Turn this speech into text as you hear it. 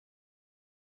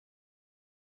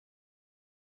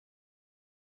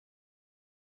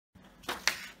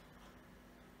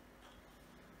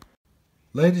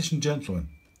Ladies and gentlemen,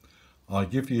 I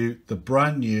give you the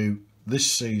brand new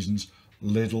this season's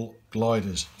Lidl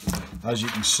Gliders. As you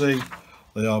can see,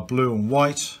 they are blue and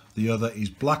white. The other is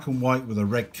black and white with a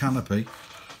red canopy.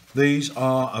 These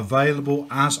are available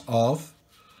as of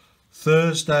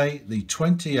Thursday the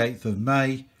 28th of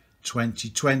May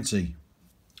 2020.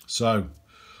 So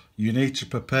you need to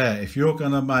prepare. If you're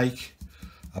going to make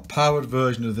a powered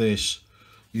version of this,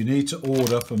 you need to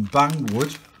order from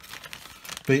Bangwood,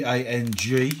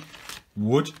 B-A-N-G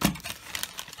Wood,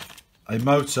 a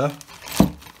motor,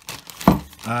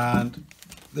 and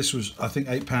this was I think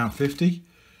 £8.50.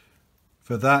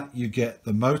 For that you get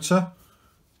the motor,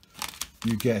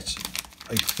 you get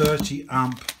a 30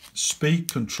 amp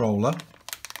speed controller,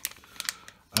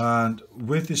 and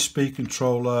with this speed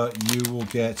controller you will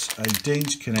get a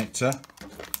Dean's connector,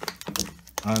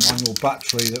 and on your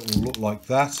battery that will look like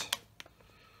that.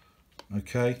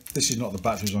 Okay, this is not the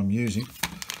batteries I'm using.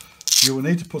 You will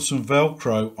need to put some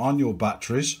Velcro on your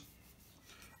batteries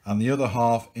and the other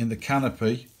half in the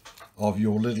canopy of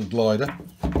your Lidl Glider.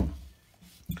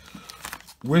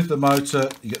 With the motor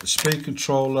you get the speed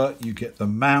controller, you get the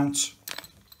mount,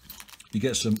 you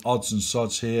get some odds and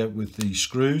sods here with the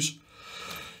screws,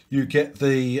 you get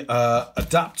the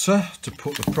adapter to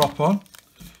put the prop on,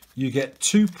 you get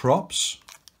two props.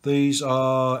 These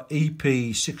are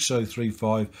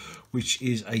EP6035, which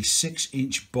is a 6"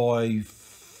 by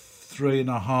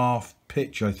 3.5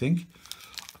 pitch, I think.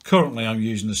 Currently I'm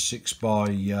using a 6 by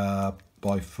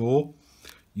 4.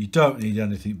 You don't need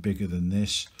anything bigger than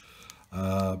this.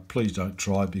 Please don't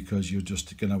try, because you're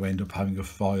just going to end up having a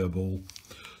fireball.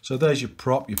 So there's your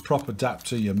prop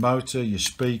adapter, your motor, your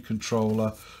speed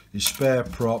controller, your spare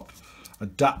prop,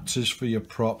 adapters for your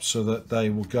props so that they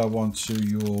will go onto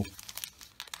your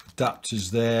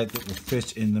adapters there that will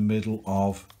fit in the middle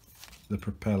of the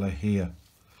propeller here.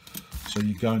 So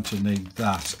you're going to need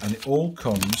that, and it all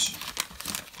comes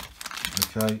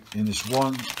in this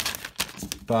one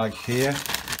bag here.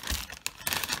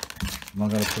 And I'm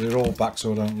going to put it all back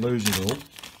so I don't lose it all.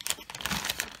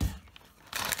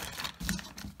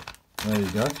 There you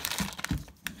go.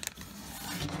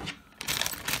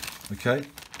 Okay,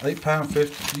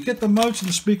 £8.50. You get the motor,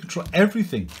 the speed control,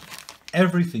 everything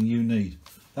you need.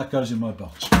 That goes in my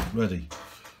box, ready.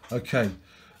 Okay,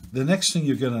 the next thing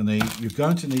you're going to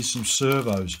need some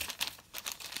servos.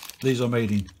 These are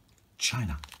made in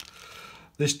China.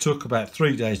 This took about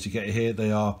 3 days to get here.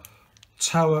 They are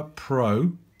Tower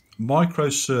Pro Micro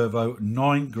Servo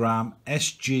 9-gram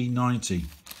SG90.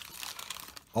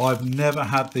 I've never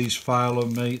had these fail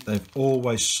on me. They've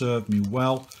always served me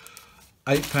well.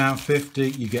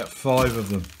 £8.50, you get 5 of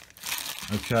them.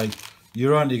 Okay,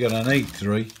 you're only going to need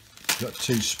 3. You've got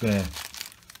 2 spare.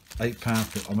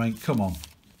 £8.50. I mean, come on.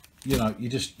 You know,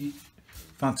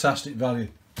 fantastic value.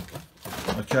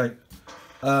 Okay.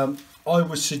 I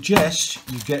would suggest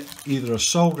you get either a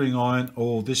soldering iron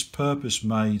or this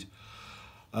purpose-made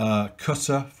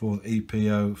cutter for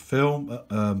EPO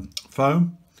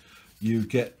foam. You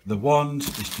get the wand,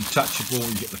 it's detachable,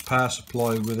 you get the power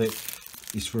supply with it.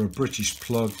 It's for a British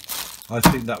plug. I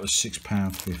think that was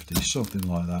 £6.50, something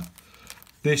like that.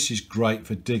 This is great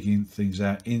for digging things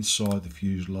out inside the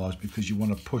fuselage, because you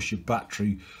want to push your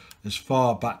battery as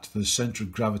far back to the centre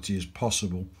of gravity as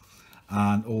possible,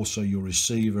 and also your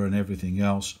receiver and everything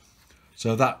else.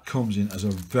 So that comes in as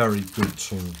a very good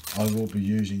tool. I will be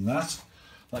using that.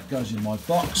 That goes in my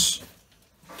box.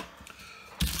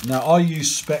 Now I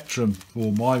use Spectrum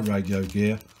for my radio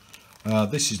gear.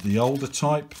 This is the older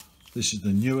type. This is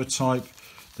the newer type.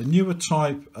 The newer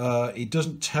type, it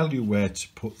doesn't tell you where to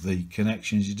put the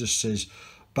connections. It just says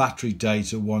battery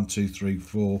data 1, 2, 3,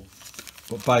 4.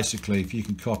 But basically, if you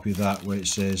can copy that where it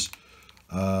says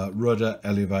rudder,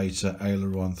 elevator,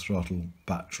 aileron, throttle,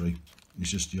 battery,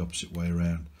 it's just the opposite way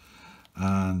around.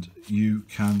 And you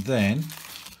can then,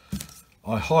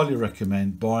 I highly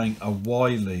recommend buying a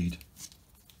Y lead.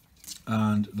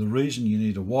 And the reason you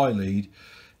need a Y lead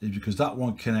is because that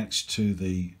one connects to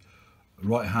the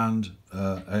right hand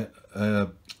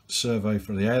servo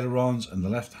for the ailerons and the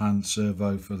left hand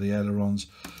servo for the ailerons.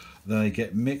 They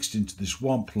get mixed into this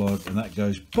one plug, and that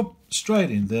goes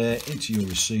straight in there into your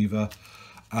receiver,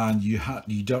 and you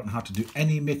don't have to do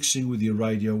any mixing with your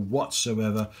radio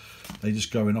whatsoever. They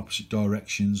just go in opposite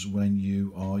directions when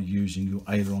you are using your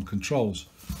aileron controls.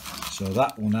 So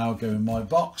that will now go in my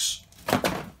box.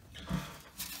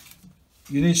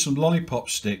 You need some lollipop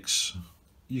sticks.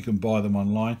 You can buy them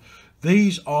online.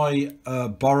 These I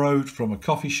borrowed from a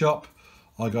coffee shop.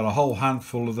 I got a whole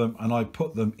handful of them, and I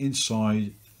put them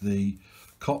inside the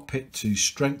cockpit to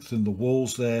strengthen the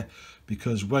walls there,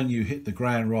 because when you hit the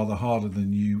ground rather harder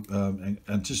than you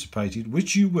anticipated,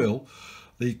 which you will,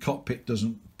 the cockpit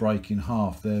doesn't break in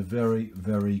half. They're very,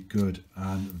 very good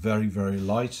and very, very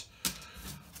light.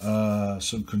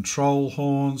 Some control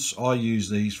horns. I use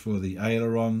these for the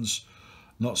ailerons,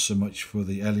 not so much for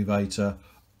the elevator.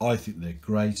 I think they're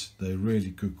great. They're really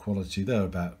good quality. They're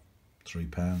about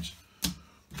 £3.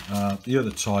 The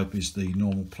other type is the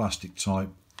normal plastic type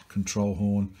control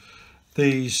horn.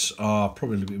 These are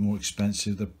probably a little bit more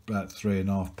expensive. They're about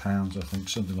 £3.50, I think,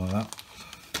 something like that.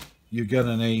 You're going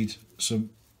to need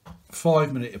some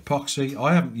 5-minute epoxy.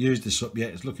 I haven't used this up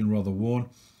yet. It's looking rather worn.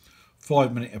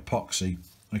 5-minute epoxy,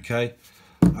 okay,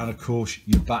 and of course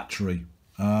your battery.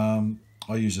 I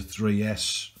use a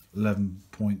 3S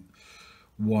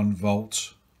 11.1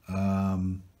 volt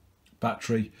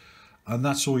battery, and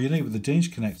that's all you need with the Dean's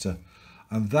connector,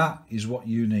 and that is what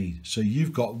you need. So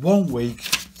you've got 1 week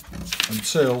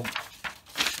until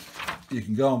you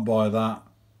can go and buy that.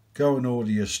 Go and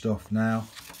order your stuff now,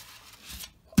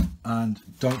 and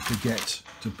don't forget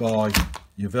to buy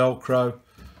your Velcro.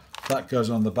 That goes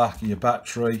on the back of your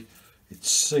battery. It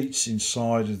seats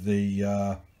inside of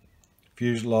the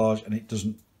fuselage and it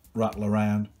doesn't rattle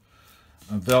around.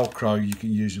 And Velcro you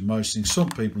can use in most things. Some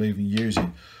people even use it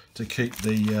to keep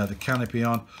the canopy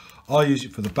on. I use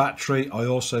it for the battery. I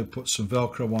also put some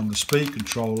Velcro on the speed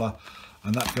controller,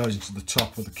 and that goes into the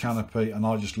top of the canopy, and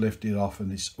I just lift it off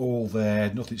and it's all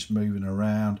there, nothing's moving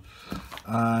around,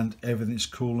 and everything's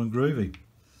cool and groovy.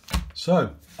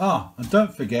 So, and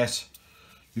don't forget,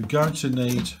 you're going to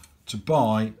need to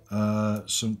buy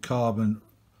some carbon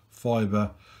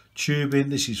fibre tubing.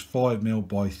 This is 5mm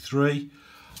by 3.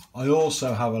 I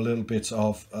also have a little bit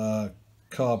of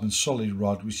carbon solid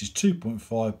rod, which is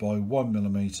 2.5 by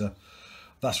 1mm.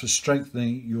 That's for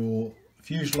strengthening your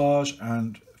fuselage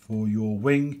and for your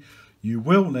wing. You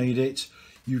will need it.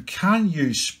 You can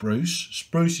use spruce.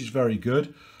 Spruce is very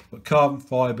good, but carbon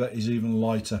fibre is even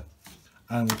lighter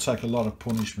and will take a lot of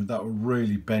punishment. That will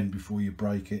really bend before you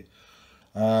break it.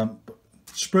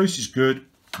 Spruce is good,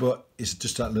 but it's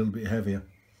just that little bit heavier.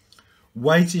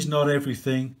 Weight is not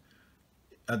everything.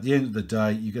 At the end of the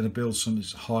day, you're going to build something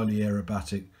that's highly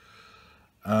aerobatic.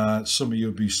 Some of you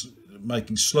will be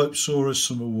making slope soarers,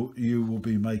 some of you will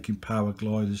be making power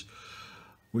gliders,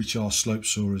 which are slope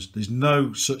soarers. There's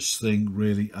no such thing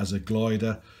really as a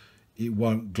glider. It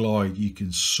won't glide. You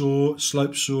can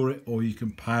slope soar it, or you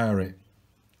can power it.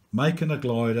 Making a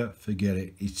glider, forget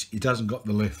it. It hasn't got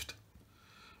the lift,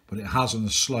 but it has on a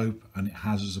slope and it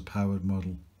has as a powered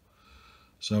model.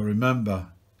 So remember,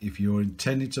 if you're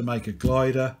intending to make a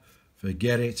glider,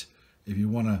 forget it. If you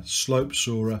want a slope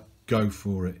soarer, go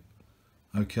for it.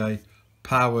 Okay,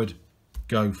 powered,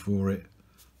 go for it.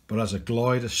 But as a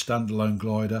glider, standalone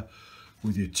glider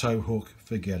with your tow hook,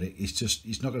 forget it.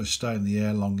 It's not going to stay in the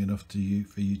air long enough for you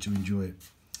to enjoy it.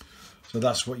 So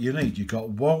that's what you need. You've got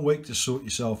 1 week to sort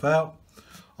yourself out.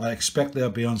 I expect they'll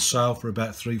be on sale for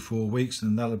about 3-4 weeks,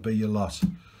 and that'll be your lot.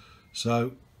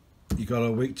 So you got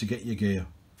a week to get your gear.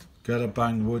 Go to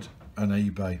Banggood and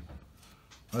eBay.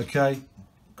 Okay,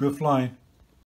 good flying.